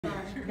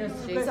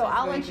So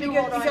I'll let you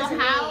hold on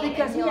to me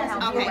because he has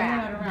to Okay.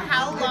 around.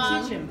 How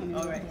long? Teach him.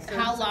 All right.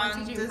 How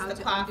long does the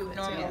cloth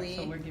normally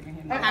So we're giving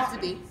him. have to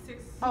be?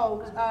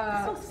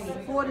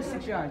 4 to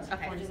 6 yards.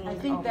 Okay. I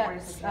think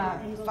that's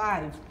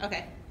 5.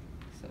 Okay.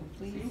 So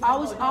please.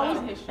 Always,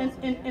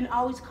 and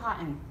always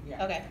cotton.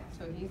 Okay.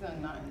 So he's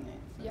unknotting it.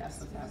 So Yes.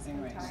 that's what's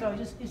happening right now. So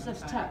it's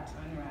just tucked.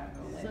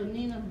 Unravel it. So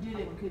Nina did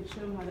it, could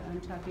show him how to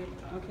untuck it.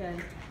 Okay.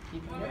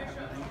 Keep it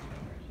unraveling.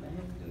 Let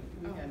him do it.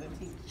 We gotta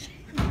teach.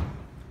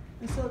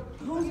 And so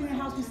who's in the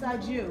house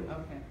besides you?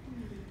 Okay.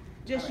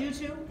 Just you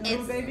two and the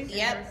little baby?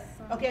 Yep.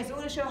 Okay, so we're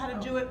gonna show how to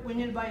do it when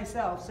you're by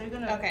yourself. So you're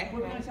gonna, Okay.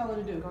 what are we gonna tell her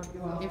to do?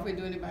 If we're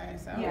doing it by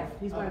ourselves? Yeah,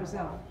 he's by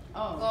himself.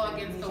 Oh. Go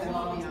against the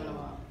wall. Be on the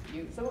wall.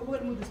 You. So we're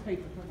gonna move this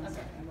paper.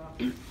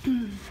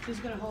 She's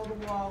gonna hold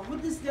the wall.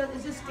 What this does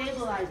is just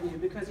stabilizing you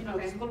because, you know,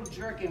 it's a little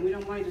jerking. We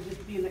don't want you to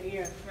just be in the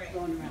air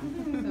going around.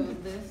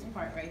 So this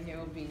part right here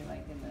will be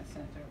like in the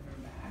center of her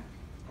back,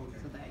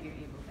 so that you're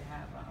able to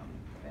have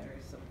better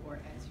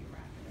support as you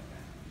wrap it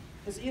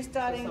around. So you're So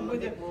starting some with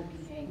of it. it will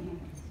be hanging.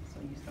 So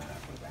you start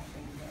off with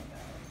wrapping the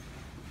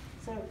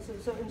So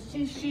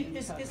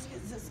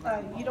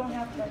you don't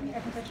have to,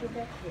 everything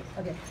okay?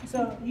 Okay,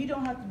 so you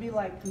don't have to be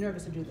like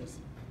nervous to do this.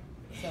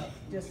 So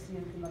just, you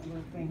know, like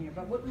little thing here.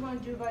 But what we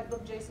want to do, right,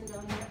 look, Jason,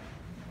 down here.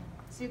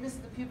 See, this is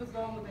the pupils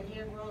going with the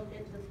hair roll,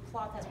 the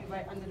cloth has to be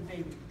right under the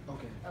baby.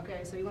 Okay.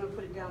 Okay, so you want to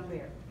put it down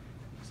there.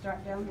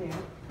 Start down there.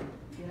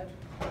 Yep.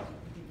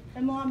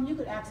 And Mom, you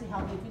could actually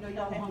help me if you know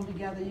y'all home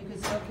together. You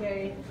could say,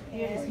 okay,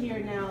 here it is here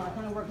now. I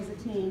kind of work as a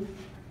team.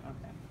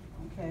 Okay.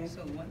 Okay.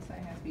 So one side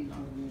has to be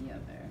longer than the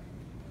other,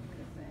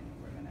 because then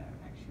we're gonna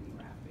actually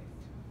wrap it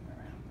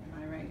around. Am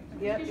I right?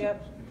 Yep,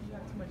 yep. You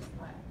have too much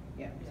slack.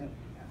 Yeah. So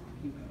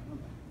keep going.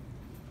 Hold on.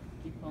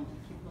 Keep pulling.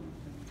 Keep pulling.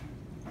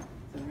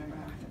 So remember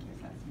how I said this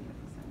has to be at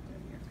the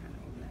center. You're kind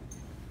of over that.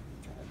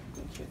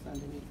 Make sure it's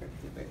underneath her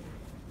pivot.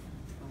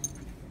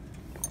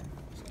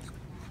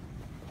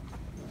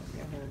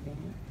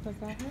 Does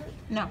that hurt?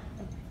 No.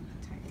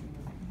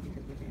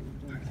 Because we're going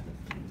to do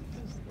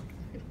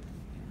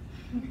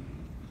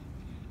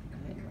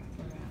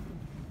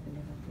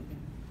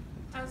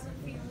How's it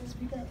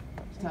feel?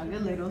 Tug a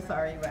little,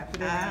 sorry, wrap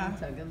it around,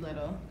 tug a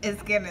little.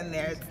 It's getting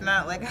there. It's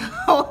not like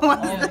how it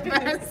was the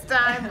first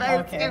time, but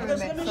it's Okay. getting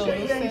Just let me there. show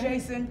you then,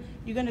 Jason.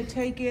 You're gonna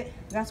take it,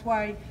 that's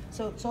why,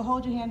 so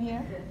hold your hand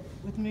here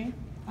with me,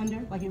 under,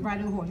 like you're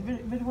riding a horse. You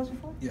ridden a horse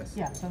before? Yes.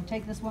 Yeah, so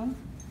take this one,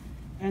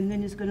 and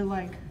then it's gonna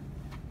like,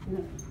 you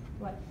know,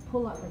 like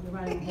pull up like you're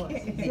riding a horse.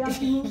 See how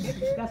she moves?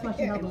 That's why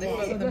she held the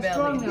wall. So the they're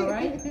strong belly. now,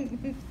 right?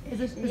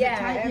 Is Yeah, it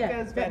tight? it Yeah,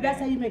 feels better. that's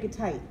how you make it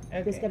tight.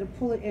 Just Okay. gotta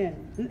pull it in.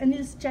 And you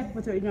just check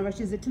with her, you know,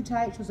 is it too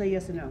tight? She'll say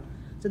yes or no.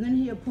 So then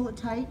here, pull it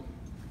tight,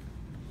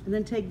 and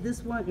then take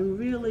this one and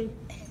really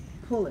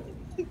pull it.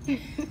 And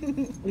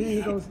then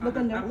it goes, look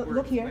under,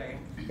 look here.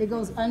 It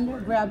goes under,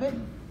 grab it,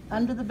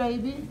 under the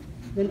baby,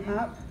 then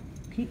up,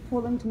 keep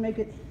pulling to make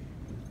it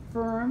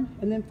firm,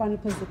 and then find a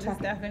place to This tuck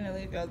it.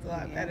 definitely feels a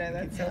lot better.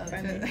 That's so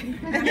funny.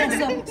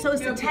 Yeah, so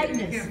it's the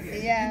tightness.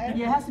 Yeah.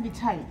 Yeah, it has to be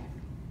tight.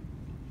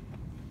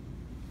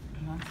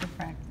 Lots of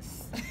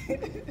practice.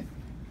 Good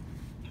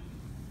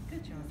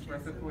job. For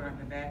support on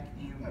the back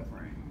and the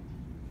front.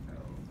 So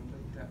it's a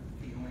lift up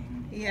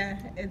feeling. Yeah,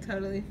 it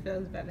totally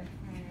feels better.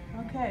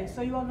 Okay,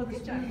 so you all know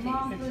this.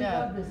 Mom Good really job.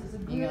 love this. It's a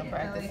You're good gonna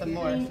practice some thing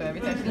more, so every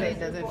time she for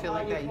doesn't feel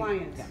like all that, your you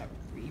clients. gotta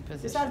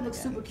reposition. This side looks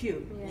again. super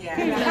cute. Yeah.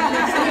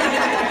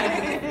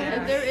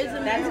 There is a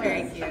That's mirror.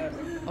 very cute.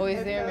 Oh,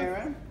 is there a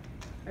mirror?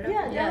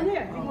 Yeah, down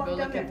there. You Oh, walk go down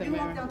look there. at the You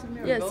walk mirror. down to the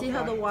mirror. Yeah, Go see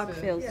how the for it. walk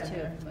So, feels yeah,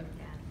 too. Look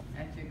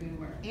at your good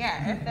work.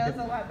 Yeah, it feels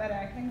a lot better.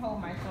 I can hold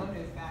my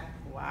shoulders back.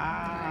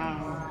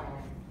 Wow.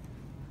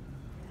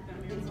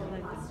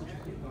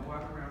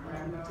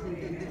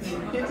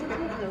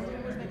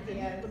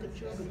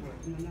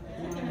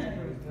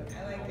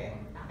 I like it.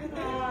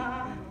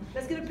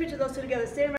 Let's get a picture of those two together. Stay